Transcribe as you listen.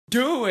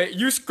Do it.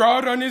 You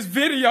scrolled on this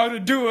video to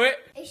do it.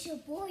 It's your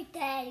boy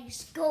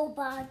Daddy's Go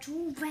by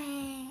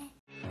Joovier.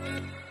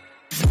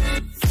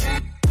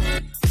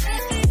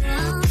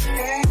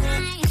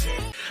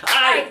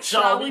 Alright,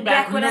 y'all, we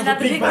back with another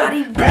big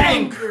body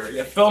banger.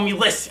 You feel me?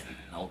 Listen,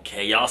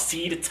 okay, y'all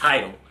see the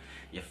title.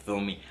 You feel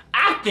me?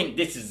 I think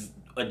this is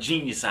a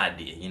genius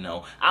idea, you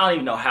know. I don't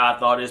even know how I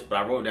thought of this, but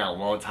I wrote it down a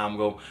long time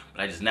ago, but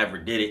I just never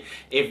did it.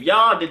 If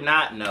y'all did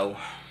not know,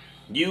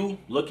 you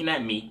looking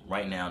at me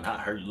right now,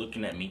 not her, you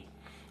looking at me,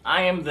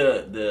 I am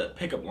the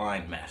pickup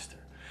line master.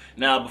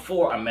 Now,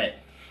 before I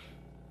met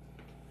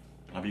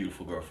my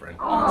beautiful girlfriend,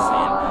 you know what I'm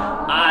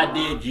saying, I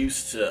did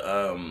used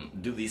to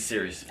do these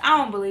series. I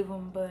don't believe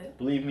him, but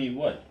Believe me,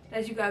 what?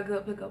 that you got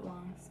good pickup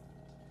lines.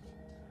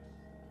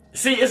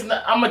 See, it's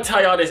not. I'm gonna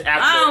tell y'all this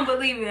after. I don't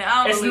believe it.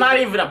 It's not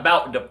even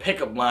about the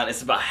pickup line.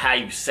 It's about how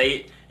you say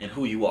it and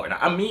who you are. Now,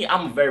 I'm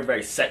a very,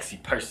 very sexy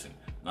person.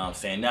 You know what I'm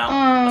saying? Now,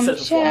 I said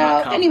before, I'm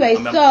not confident. Anyway,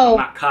 I'm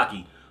not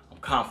cocky. I'm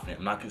confident.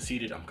 I'm not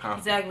conceited. I'm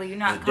confident. Exactly. You're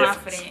not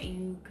confident.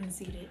 You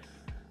conceited.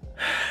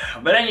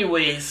 But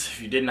anyways, if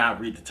you did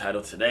not read the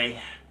title today,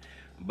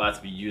 I'm about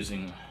to be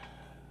using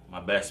my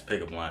best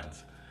pickup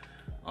lines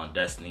on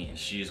Destiny, and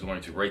she is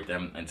going to rate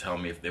them and tell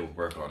me if they would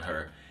work on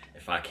her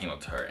if I came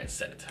up to her and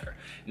said it to her.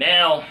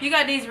 Now, you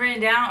got these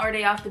written down, or are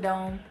they off the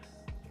dome?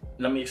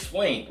 Let me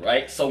explain,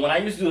 right? So when I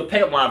used to do the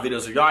pickup line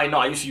videos, if y'all ain't know,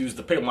 I used to use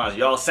the pickup lines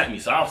y'all sent me.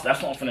 So that's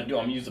what I'm finna do.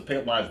 I'm gonna use the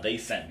pickup lines they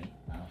sent me.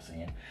 You know what I'm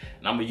saying?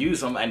 And I'm gonna use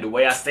them, and the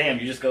way I say them,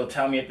 you just go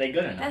tell me if they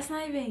good or not. That's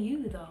not even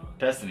you, though.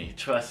 Destiny,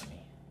 trust me.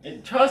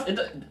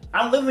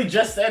 I literally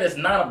just said it's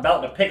not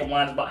about the pickup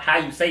lines, it's about how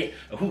you say it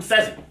or who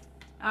says it.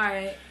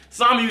 Alright.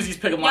 So I'm gonna use these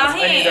pickup lines.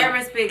 Y'all, he ain't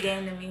ever spit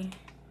game to me.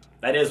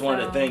 That is one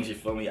of the things, you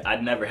feel me?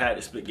 I never had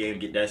the split game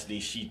get Destiny.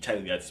 She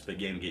technically got the split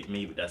game get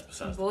me, but that's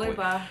besides the point.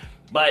 Bye.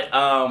 But,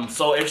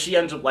 so if she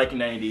ends up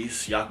liking any of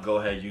these, y'all can go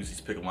ahead and use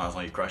these pickup lines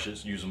on your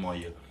crushes. Use them on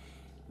your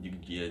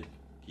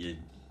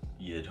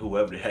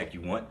whoever the heck you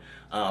want.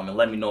 And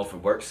let me know if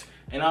it works.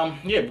 And,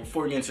 yeah,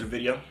 before we get into the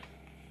video.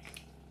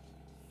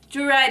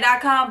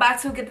 Joovier.com, buy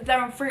two, get the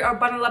third one free, or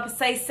bundle up and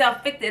save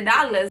yourself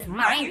 $50.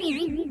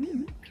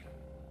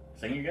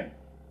 Sing again?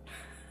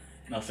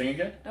 No, sing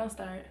again? Don't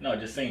start. No,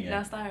 just sing again.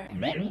 Don't start.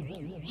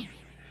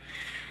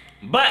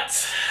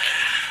 But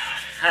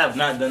I have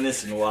not done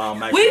this in a while. We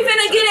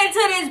finna get into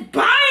this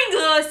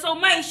banger, so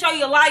make sure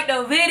you like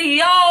the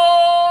video.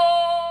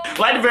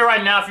 Like the video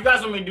right now. If you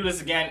guys want me to do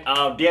this again,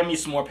 DM me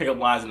some more pickup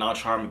lines and I'll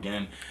try them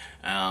again.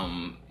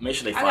 Make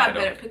sure they fire. I got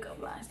better pickup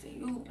lines than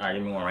you. Alright,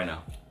 give me one right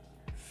now.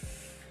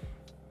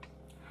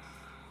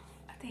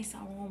 I think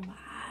something wrong with my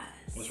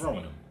eyes. What's wrong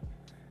with them?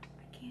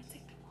 I can't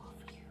take them off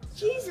of you.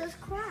 Jesus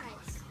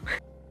Christ.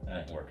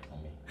 That ain't working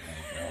on me.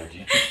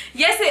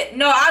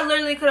 No, I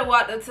literally could have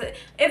walked up to,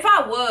 if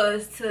I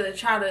was to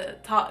try to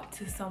talk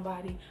to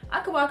somebody,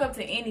 I could walk up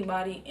to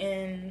anybody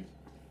and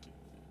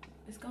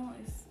it's going,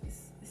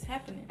 it's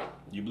happening.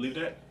 You believe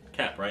that?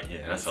 Cap, right?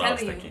 Yeah, that's what I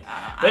was thinking.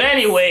 But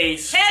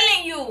anyways.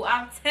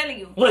 I'm telling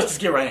you. Let's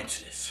just get right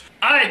into this.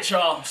 Alright,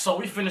 y'all. So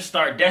we finna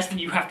start.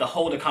 Destiny, you have to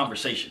hold a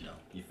conversation, though.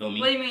 You feel me?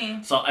 What do you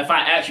mean? So if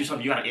I ask you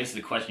something, you gotta answer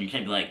the question. You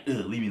can't be like,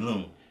 ugh, leave me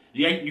alone.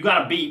 You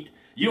gotta be,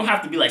 you don't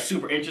have to be like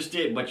super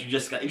interested, but you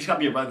just gotta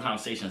be a regular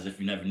conversation as if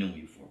you never knew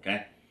me before,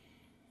 okay?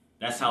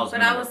 That's how it's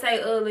But I would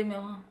say, leave me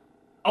alone.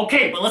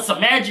 Okay, but let's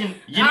imagine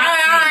you're not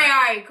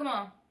Alright, come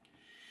on.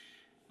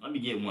 Let me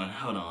get one.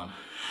 Hold on.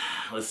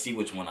 Let's see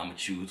which one I'm gonna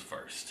choose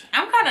first.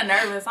 I'm kind of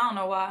nervous. I don't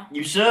know why.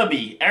 You should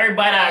be.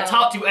 Everybody that I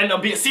talk to end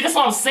up being. See, that's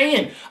what I'm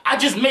saying. I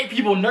just make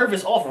people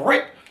nervous off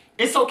rip.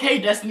 It's okay,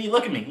 Destiny.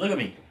 Look at me. Look at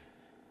me.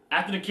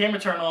 After the camera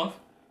turn off,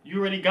 you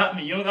already got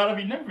me. You don't gotta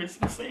be nervous.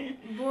 I'm saying.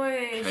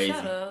 Boy, Crazy.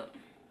 shut up.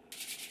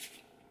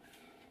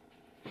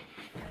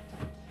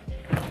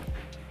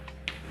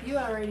 You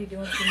already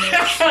doing too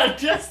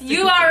much.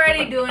 You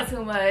already doing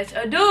too much.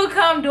 A dude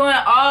come doing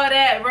all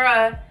that,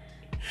 bruh.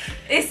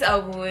 It's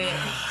over with.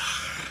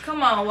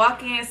 Come on,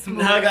 walk in smooth.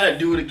 Now I gotta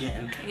do it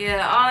again.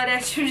 Yeah, all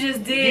that you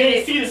just did. You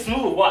didn't see the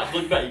smooth. Watch,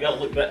 look back. You gotta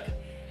look back.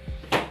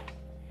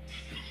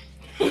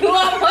 You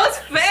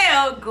almost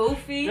fell,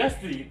 goofy.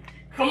 Destiny,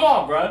 come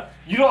on, bruh.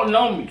 You don't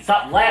know me.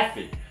 Stop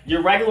laughing.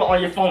 You're regular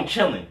on your phone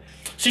chilling.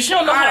 She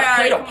don't know how to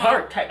play the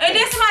part type. And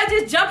then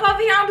somebody just jump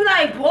over here and be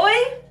like, boy.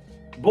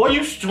 Boy,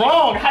 you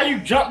strong. How you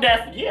jump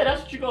that? Yeah,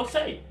 that's what you gonna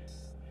say.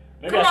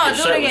 Maybe Come on,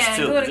 do it again.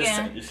 Too. Do it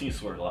again. This seems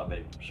sort of a lot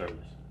better. I'm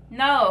shirtless.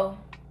 No.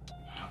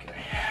 Okay.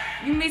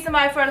 You meet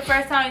somebody for the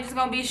first time, you're just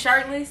gonna be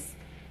shirtless?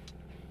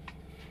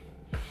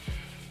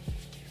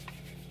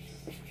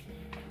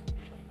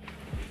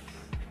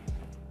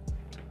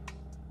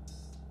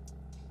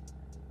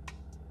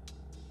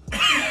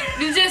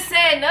 You just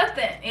said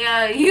nothing.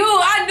 Yeah,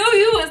 I knew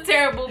you was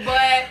terrible,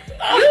 but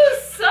you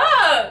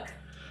suck.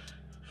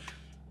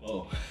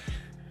 Whoa.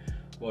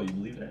 Whoa, you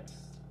believe that?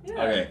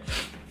 Yeah. Okay.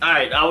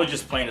 Alright, I was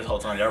just playing this whole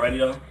time. Y'all ready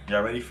though?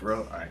 Y'all ready for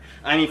real? Alright.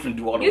 I ain't even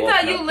do all the You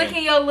thought you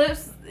licking your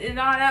lips and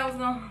all that was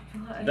gonna...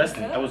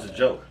 Destiny, that was a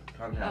joke.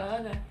 Calm down.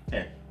 Oh, okay.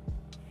 Yeah.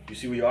 You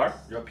see where you are?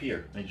 You're up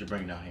here. I need you to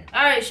bring it down here.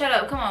 Alright, shut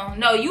up. Come on.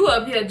 No, you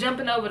up here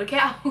jumping over the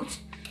couch.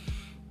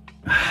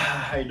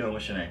 How you doing?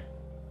 What's your name?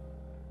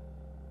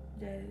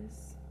 Des.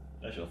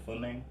 That's your full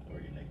name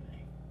or your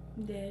nickname?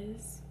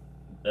 Des.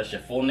 That's your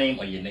full name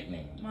or your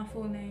nickname? My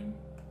full name.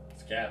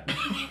 It's Cap.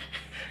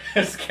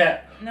 It's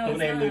Cap. No, Who it's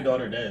named not. their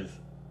daughter Des?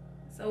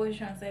 So what you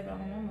trying to say about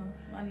my mama?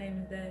 My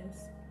name is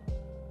Des.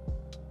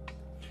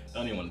 I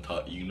don't even want to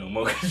talk to you no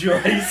more because you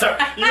already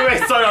started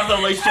off the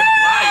relationship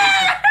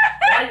lying.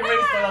 Why you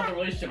already started off the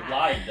relationship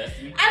lying,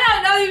 Destiny? I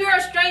don't know you. You're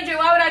a stranger.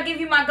 Why would I give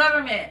you my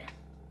government?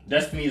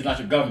 Destiny is not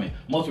your government.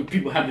 Most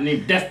people have the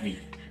name Destiny.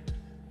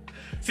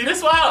 See,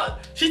 that's why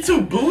she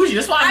too bougie.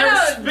 That's why I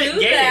never spit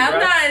game,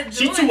 bro.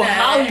 She too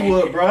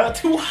Hollywood, bro.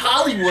 Too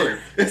Hollywood.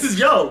 This is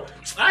yo.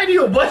 I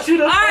didn't even want you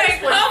to. All right,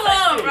 come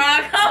on, bro.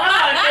 Come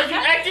on. You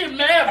acting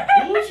mad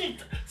bougie.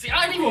 See,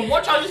 I didn't even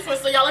want y'all just to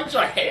say y'all like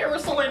your hair or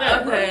something like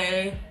that,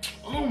 Okay.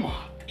 bro. Oh my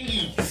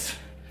days.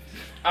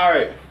 All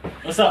right,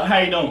 what's up? How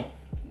you doing?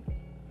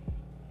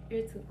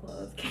 You're too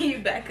close. Can you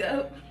back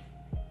up?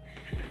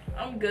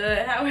 I'm good.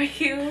 How are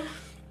you?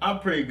 I'm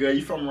pretty good.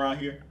 You from around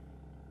here?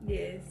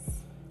 Yes.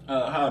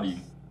 How old are you?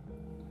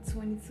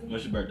 22.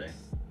 What's your birthday?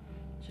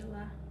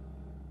 July.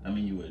 I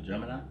mean, you a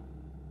Gemini?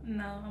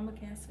 No, I'm a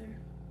Cancer.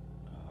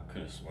 I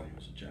could have sworn you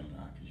was a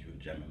Gemini because you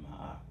a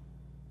Gemini.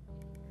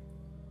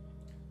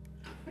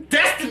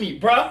 Destiny,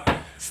 bro.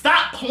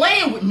 Stop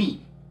playing with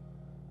me.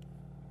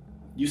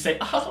 You say,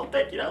 oh,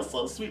 thank you. That was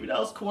so sweet, but that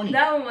was corny.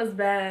 That one was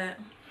bad.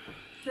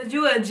 Cause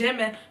you a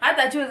Gemini. I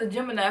thought you was a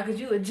Gemini cause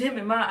you a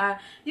Gemini.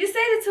 You said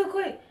it too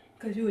quick.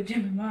 Cause you a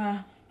Gemini.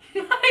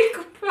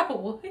 Like, bro,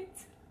 what?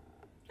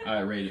 All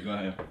right, rate it. Go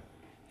ahead.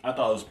 I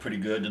thought it was pretty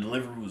good. The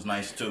delivery was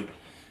nice too.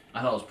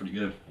 I thought it was pretty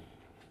good.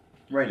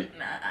 Rate it.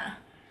 Nah.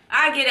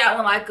 I get that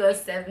one like a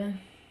 7.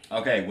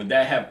 Okay, would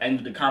that have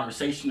ended the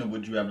conversation or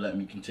would you have let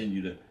me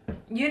continue to?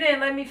 You didn't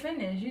let me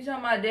finish. You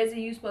talking about Desi,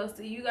 you supposed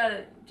to, you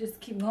gotta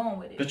just keep going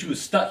with it. But you was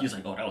stuck. You was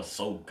like, oh, that was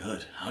so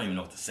good. I don't even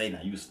know what to say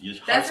now. Your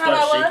heart That's how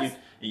started I shaking. was?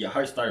 And your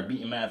heart started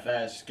beating mad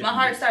fast. My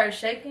heart started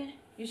shaking.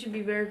 You should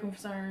be very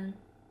concerned.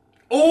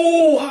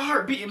 Oh, her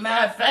heart beating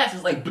mad fast.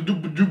 It's like ba-doo,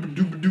 ba-doo,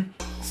 ba-doo, ba-doo.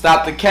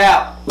 Stop the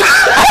cap. Stop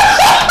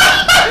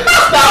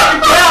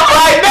the cap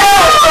right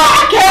now.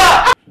 Stop the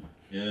cap.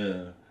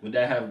 Yeah. Would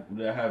that have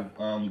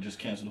just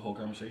canceled the whole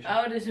conversation?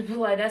 I would just be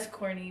like, that's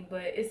corny,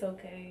 but it's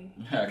okay.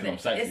 Yeah, 'cause I'm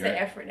sexy, it's right? the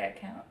effort that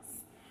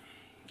counts.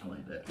 I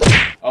like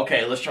that.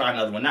 Okay, let's try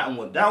another one. That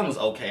one was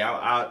okay.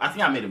 I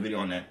think I made a video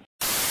on that.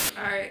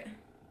 All right.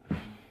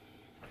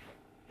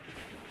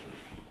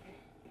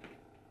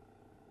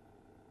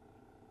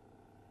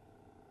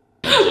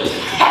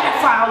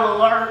 Foul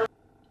alert.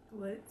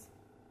 What?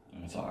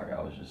 I'm sorry. I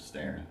was just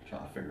staring,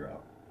 trying to figure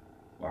out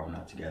why we're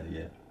not together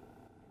yet.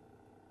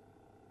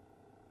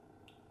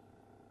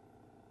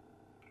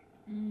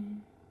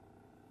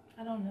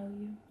 I don't know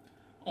you.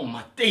 Oh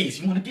my days!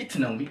 You want to get to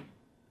know me?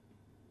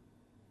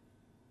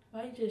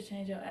 Why you just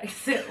change your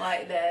accent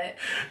like that?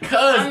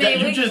 Cause I mean,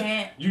 that, we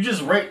can't. you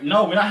just rate.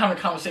 No, we're not having a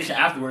conversation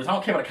afterwards. I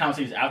don't care about the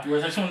conversation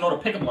afterwards. I just want to know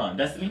the pickup line.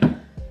 Destiny,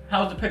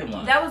 how was the pickup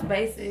line? That was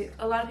basic.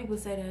 A lot of people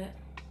say that.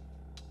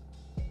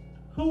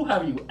 Who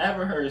have you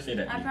ever heard say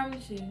that to I you?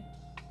 promise you.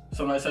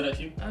 Somebody said that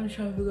to you? I'm just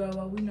trying to figure out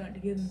why we're not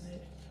together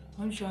yet.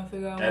 I'm just trying to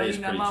figure out That why is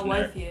you're not pretty my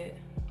generic. wife yet.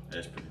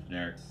 That's pretty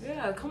generic.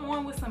 Yeah, come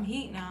on with some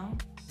heat now.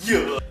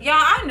 Yeah. Y'all,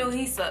 I knew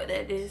he sucked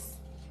at this.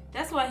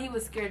 That's why he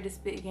was scared to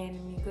spit game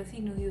to me, because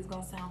he knew he was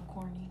going to sound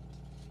corny.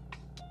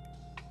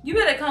 You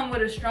better come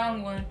with a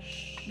strong one,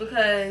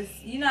 because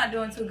you're not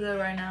doing too good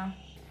right now.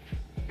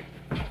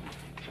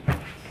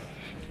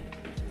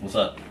 What's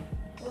up?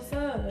 What's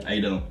up? How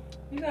you doing?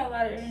 You got a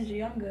lot of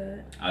energy. I'm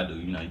good. I do.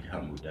 You know you can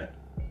help me with that.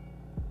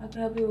 I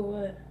can help you with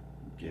what?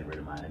 Getting rid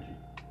of my energy.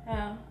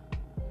 How?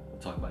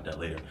 We'll talk about that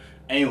later.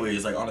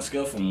 Anyways, like on a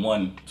scale from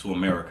 1 to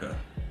America,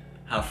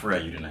 how free are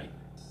you tonight?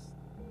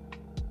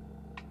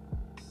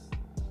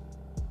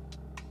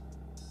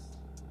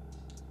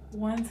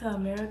 One to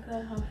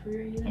America? How free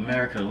are you?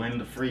 America, land of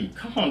the free.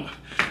 Come on.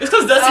 It's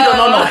because Dusty don't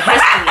know no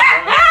history,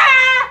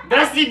 bro.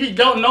 Dusty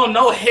don't know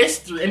no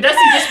history. And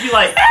Dusty just be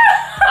like, I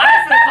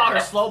ain't finna call her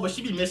slow, but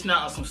she be missing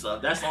out on some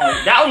stuff. That's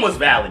only, that one was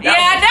valid. That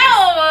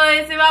one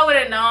was, if I would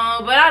have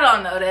known, but I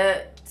don't know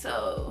that.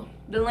 So,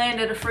 the land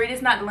of the free.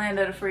 It's not the land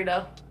of the free,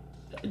 though.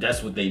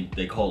 That's what they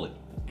call it.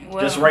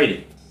 Well, Just rate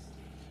it.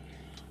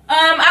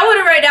 I would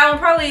have rated that one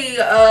probably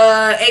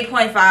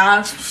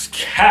 8.5.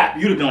 Cap,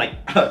 you'd have been like,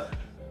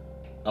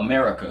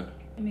 America.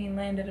 I mean,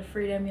 land of the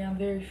free. That means I'm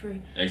very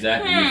free.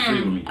 Exactly, you're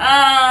free with me.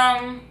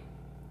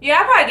 Yeah,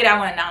 I'll probably get that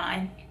one a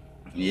 9.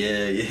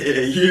 Yeah.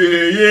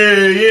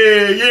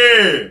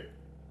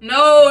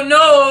 No.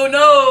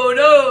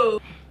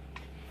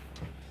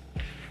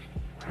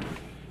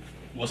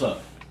 What's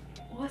up?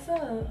 What's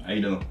up? How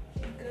you doing?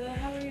 Good.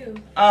 How are you?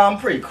 I'm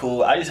pretty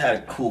cool. I just had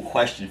a cool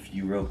question for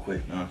you real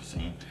quick. You know what I'm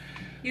saying?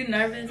 You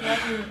nervous? Why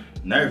you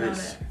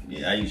Nervous?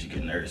 Yeah, I usually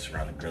get nervous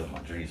around the girl in my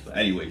dreams. But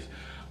anyways,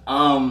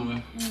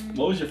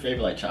 what was your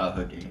favorite like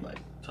childhood game? Like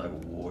tug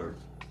of war,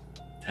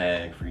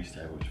 tag, freeze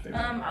tag? What was your favorite?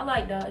 I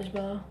like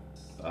dodgeball.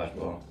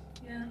 Dodgeball.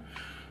 Yeah.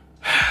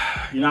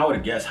 You know, I would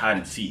have guessed hide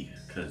and seek,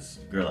 cause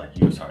a girl like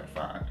you was hard to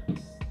find.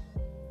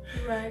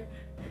 You're right.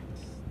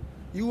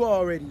 You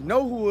already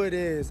know who it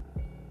is.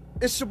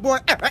 It's your boy.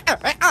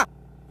 How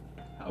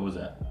was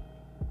that?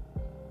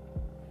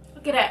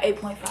 Look at that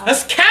 8.5.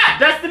 That's cap,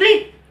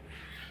 Destiny.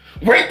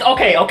 Rate,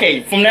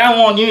 okay. From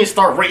now on, you need to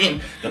start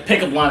rating the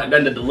pickup line and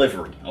then the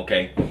delivery.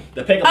 Okay,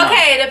 the pickup line.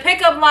 Okay, the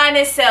pickup line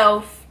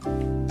itself.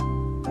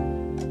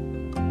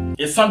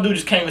 If some dude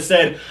just came and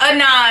said a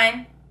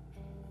 9.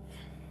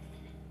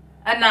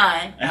 A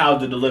 9. And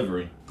how's the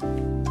delivery?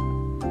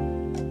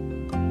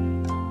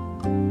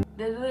 The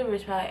delivery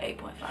is probably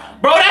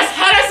 8.5. Bro,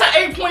 that's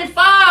an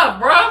 8.5,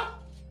 bro.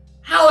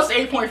 How is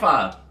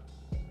 8.5?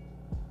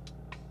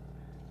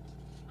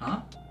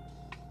 Huh?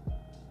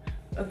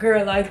 A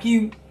girl like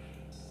you,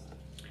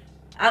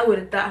 I would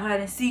have thought hide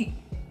and seek.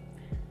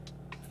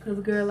 Cause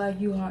a girl like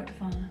you hard to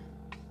find.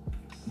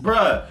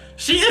 Bruh,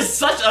 she is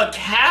such a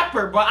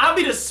capper, bro. I'll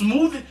be the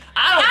smoothest.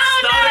 I don't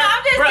stutter. know.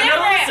 I'm just Bruh,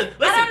 different.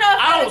 No, listen, I don't know if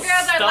I other don't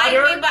girls are stutter. like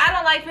me, but I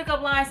don't like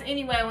pickup lines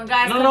anyway. When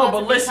guys No, come no, up but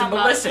to me listen, talking but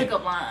about listen.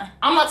 pickup line.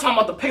 I'm not talking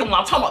about the pickup line.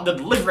 I'm talking about the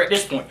delivery at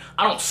this point.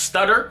 I don't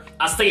stutter.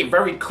 I say it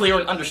very clear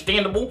and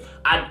understandable.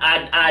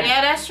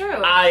 Yeah, that's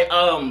true.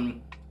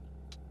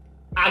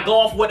 I go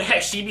off what the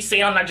heck she be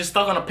saying. I'm not just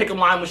stuck on a pickup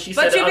line when she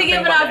said. But you the be other thing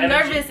giving about off the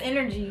energy. nervous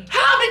energy. How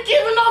I be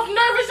giving off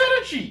nervous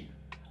energy?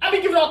 I be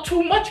giving off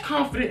too much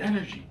confident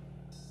energy.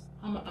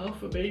 I'm an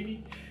alpha,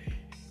 baby.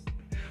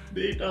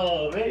 Big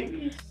dog,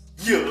 baby.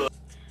 Yeah.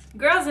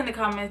 Girls in the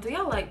comments, do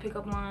y'all like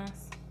pickup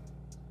lines?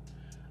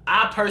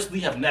 I personally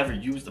have never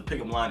used the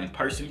pickup line in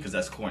person because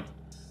that's corny.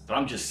 But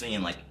I'm just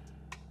saying, like,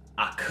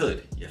 I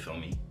could. You feel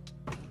me?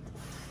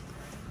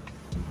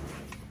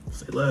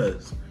 Say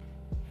less.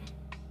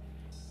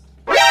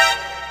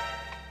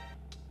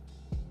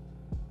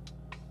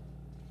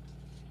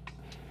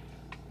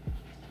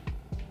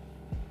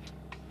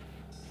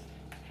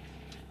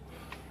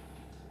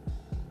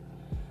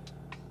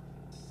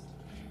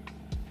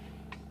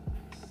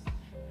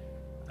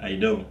 How you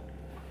doing?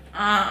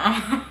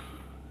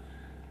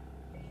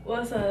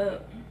 What's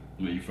up?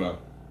 Where you from?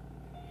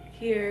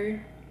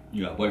 Here,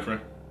 You got a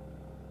boyfriend?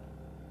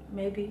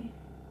 maybe.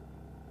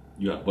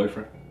 You got a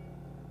boyfriend?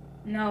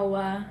 No,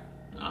 why?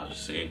 I was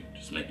just saying,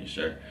 just making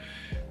sure.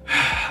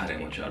 I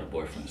didn't want y'all to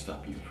boyfriend to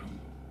stop you from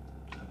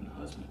having a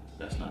husband.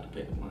 That's not the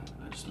pickup line.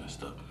 I just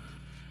messed up.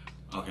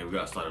 Okay, we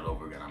gotta start it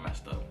over again. I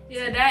messed up.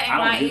 Yeah, that in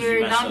my ear.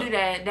 Don't do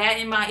that. That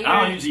in my ear.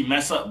 I don't usually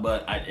mess up,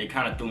 but it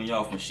kind of threw me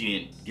off when she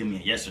didn't give me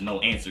a yes or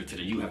no answer to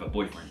the "you have a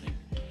boyfriend" thing.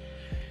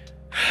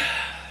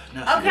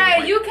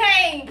 Okay, you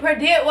can't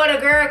predict what a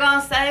girl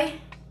gonna say.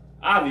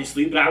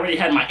 Obviously, but I already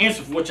had my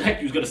answer for what the heck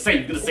you was gonna say. You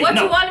was gonna say What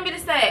no. you wanted me to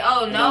say?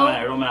 Oh It no.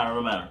 don't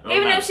matter.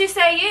 Even if she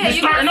say yeah, You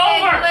you gonna starting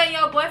say over. you letting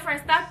your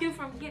boyfriend stop you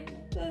from getting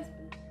a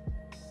husband.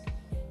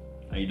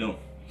 How you doing?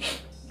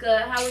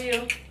 Good. How are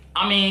you?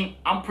 I mean,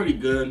 I'm pretty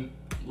good.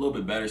 A little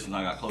bit better since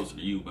I got closer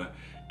to you, but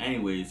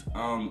anyways,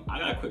 I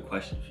got a quick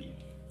question for you.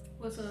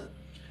 What's up?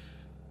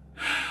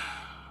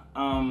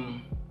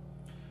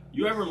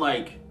 You ever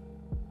like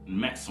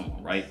met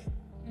someone, right?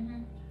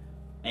 Mhm.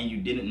 And you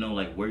didn't know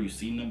like where you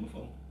seen them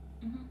before?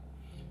 Mhm.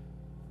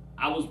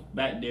 I was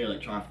back there like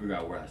trying to figure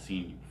out where I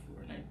seen you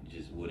before, and I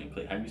just wouldn't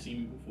click. Have you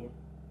seen me before?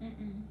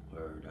 Mm-mm.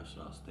 Or that's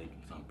what I was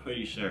thinking. So I'm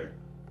pretty sure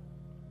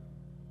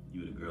you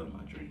were the girl of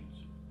my dreams.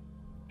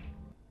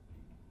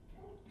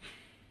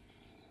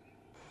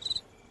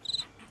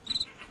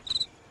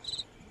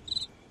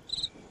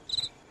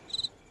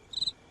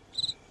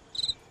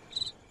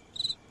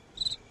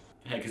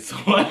 Heck, it's so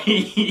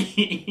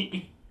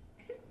funny.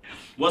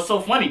 What's so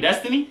funny,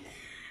 Destiny?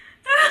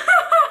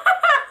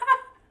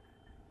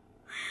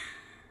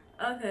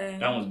 Okay.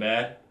 That one's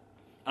bad.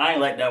 I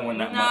ain't like that one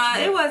that much. Nah,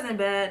 but it wasn't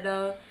bad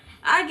though.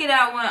 I get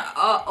that one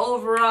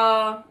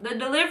overall. The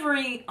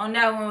delivery on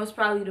that one was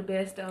probably the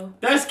best though.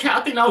 I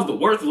think that was the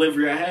worst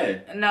delivery I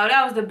had. No,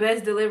 that was the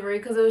best delivery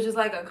because it was just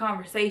like a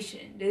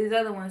conversation. These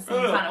other ones seem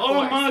kind of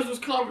forced. Mine was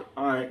covered.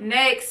 All right.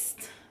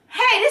 Next.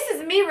 Hey, this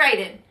is me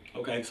rated.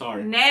 Okay,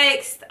 sorry.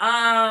 Next,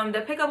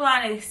 the pickup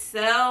line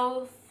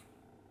itself,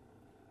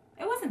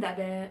 it wasn't that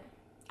bad.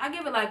 I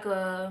give it like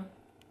a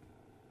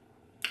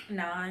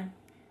 9.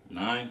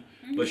 9?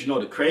 Mm-hmm. But you know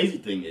the crazy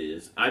thing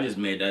is, I just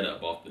made that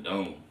up off the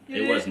dome.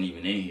 It wasn't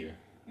even in here.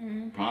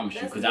 Mm-hmm. Promise you.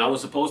 That's Because good. I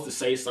was supposed to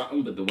say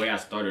something, but the way I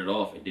started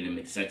off, it didn't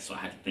make sense. So I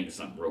had to think of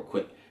something real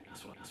quick.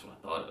 That's what I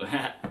thought of.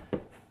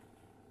 That's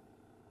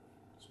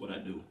what I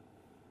do.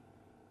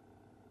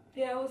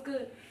 Yeah, it was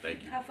good.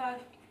 Thank you. High five.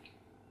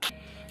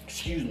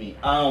 Excuse me.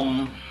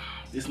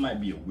 This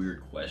might be a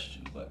weird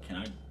question, but can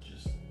I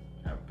just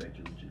have a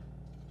picture with you?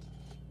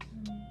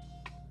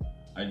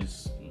 I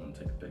just want to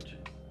take a picture.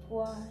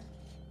 Why?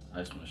 I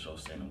just want to show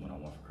Santa what I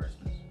want for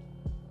Christmas.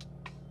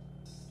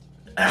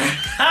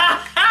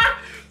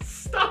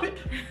 Stop it!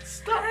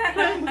 Stop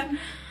playing with me.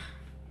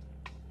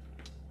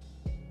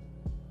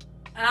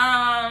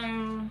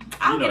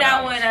 I'll get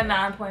that one a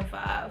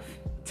 9.5.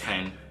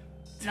 10.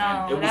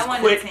 No, It was that one's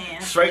quick, a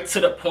 10. straight to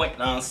the point.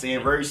 Know what I'm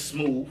saying, very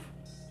smooth.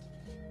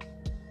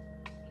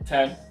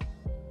 10.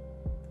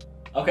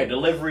 Okay,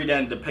 delivery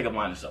then the pickup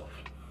line itself.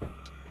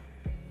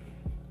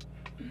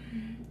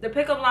 The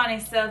pickup line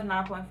itself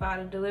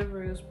 9.5. The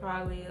delivery was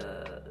probably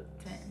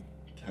 10.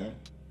 10.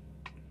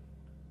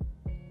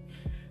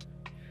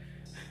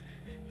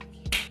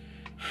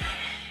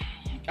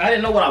 I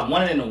didn't know what I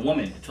wanted in a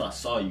woman until I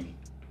saw you.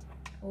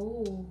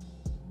 Ooh.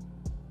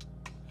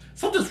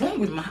 Something's wrong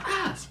with my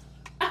eyes.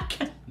 I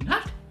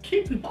cannot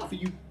keep them off of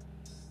you.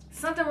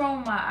 Something wrong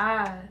with my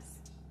eyes.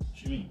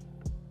 What you mean?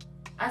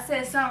 I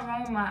said something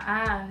wrong with my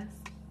eyes.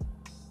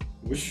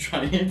 What you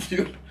trying to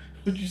do?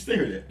 What'd you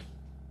stare at?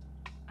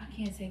 I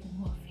can't take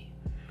them off you.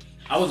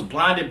 I was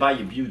blinded by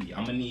your beauty.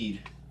 I'm gonna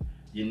need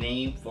your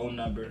name, phone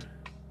number,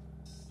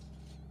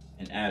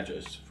 and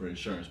address for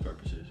insurance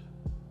purposes.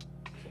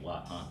 It's a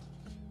lot, huh?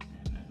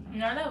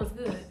 No, that was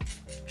good.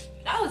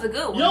 That was a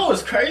good one. You know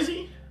what's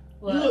crazy?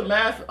 What? You look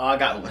mad. Oh, I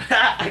got one.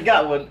 I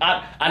got one.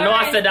 I know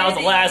I said that was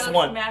the last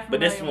one, but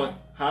this one,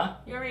 huh?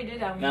 You already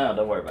did that one. No,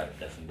 don't worry about it.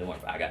 Don't worry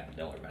about it. I got it.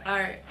 Don't worry about it. All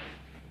right.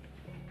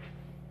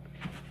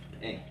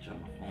 Dang,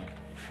 drop my phone.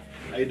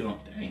 How you doing?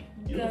 Dang,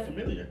 you look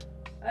familiar.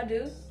 I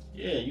do.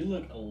 Yeah, you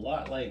look a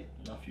lot like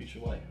my future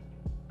wife.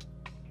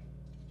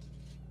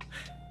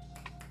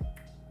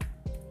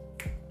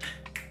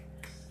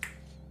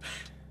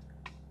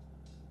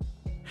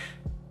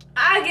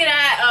 I get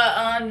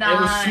at 9.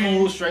 It was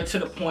smooth, straight to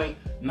the point,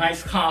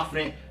 nice,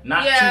 confident,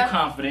 not too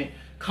confident.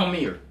 Come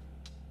here.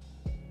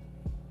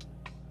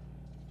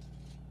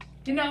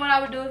 You know what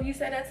I would do if you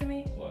said that to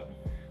me? What?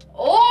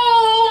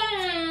 Oh,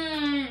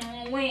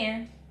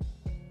 when?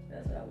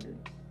 That's what I would do.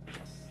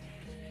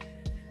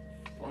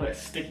 All that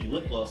sticky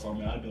lip gloss on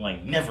me, I'd be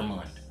like, never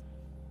mind.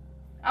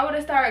 I would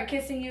have started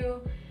kissing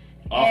you.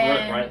 Off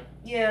rip, right?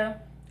 Yeah.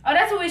 Oh,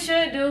 that's what we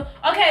should do.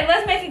 Okay,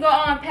 let's make it go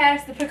on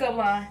past the pickup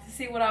line to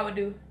see what I would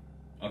do.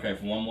 Okay,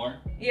 for one more?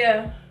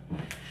 Yeah.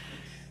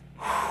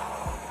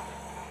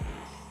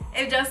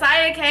 If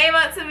Josiah came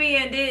up to me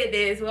and did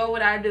this, what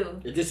would I do?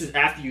 If this is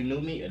after you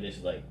knew me, or this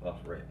is like off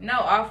rip? No,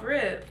 off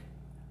rip.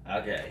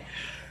 Okay.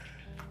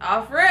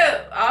 Off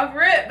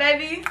rip,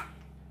 baby.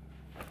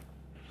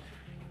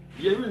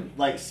 You ever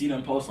like see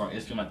them post on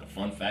Instagram like the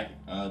fun fact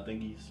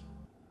thingies?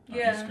 On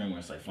Yeah. Instagram where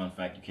it's like fun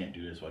fact, you can't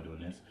do this while doing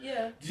this.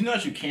 Yeah. Did you know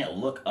that you can't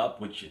look up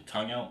with your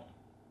tongue out?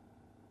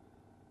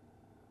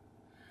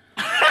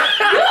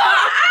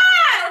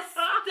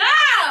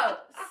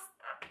 Stop!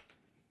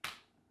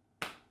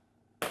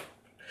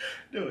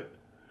 Do it.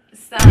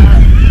 Stop.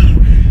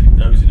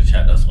 W's in the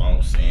chat, that's what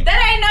I'm saying.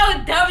 That ain't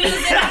no W's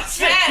in the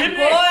chat,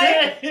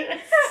 boy.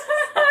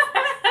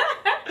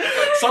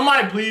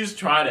 Somebody please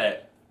try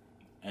that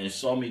and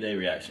show me their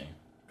reaction.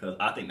 Because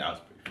I think that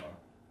was pretty far.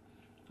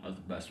 That was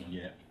the best one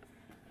yet.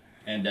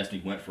 And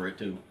Destiny went for it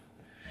too.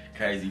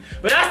 Crazy.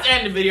 But that's the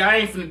end of the video. I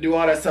ain't finna do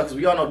all that stuff because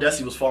we all know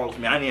Destiny was following with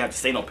me. I didn't have to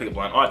say no pickup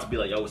line. I had to be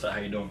like, yo, what's up? How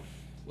you doing?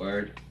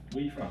 Word.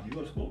 Where you from? You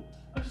go to school?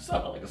 That's what's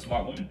up. I like a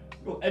smart woman.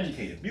 Real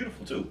educated.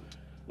 Beautiful too.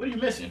 What are you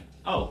missing?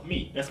 Oh,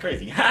 me. That's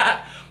crazy.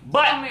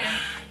 But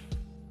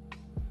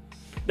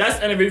that's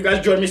the end of the video. If you guys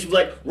enjoyed me, leave a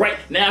like right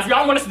now. If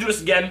y'all want us to do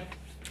this again,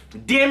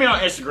 DM me on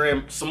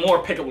Instagram some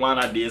more pickup line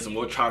ideas and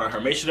we'll try to her.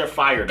 Make sure they're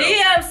fire though.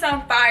 DM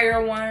some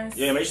fire ones.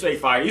 Yeah, make sure they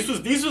fire.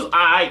 These was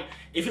I.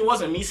 If it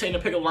wasn't me saying the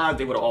pickup lines,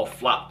 they would have all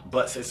flopped.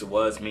 But since it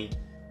was me,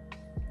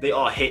 they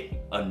all hit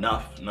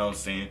enough. You know what I'm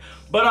saying?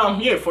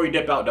 But yeah, before you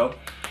dip out though.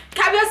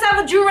 Copy yourself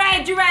a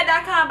Joovier,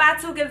 Joovier.com. Buy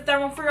 2, get the third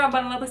one free. I'm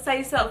bundle up and save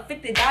yourself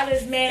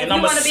 $50, man. And if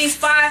you want to be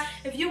fine,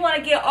 if you want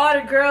to get all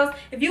the girls,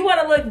 if you want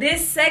to look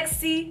this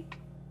sexy,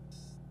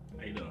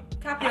 How you doing?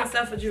 copy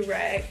yourself a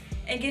Joovier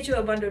and get you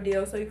a bundle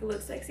deal so you can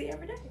look sexy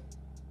every day.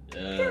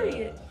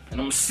 Period. And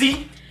I'm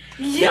see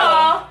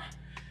y'all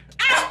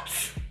out.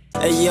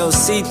 Hey yo,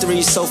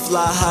 C3 so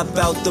fly, hop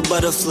out the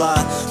butterfly.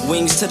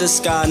 Wings to the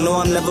sky, no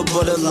I'm never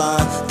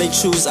borderline. They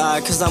choose I,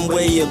 cause I'm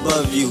way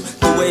above you.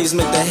 The waves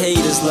make the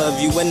haters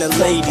love you when the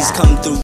ladies come through.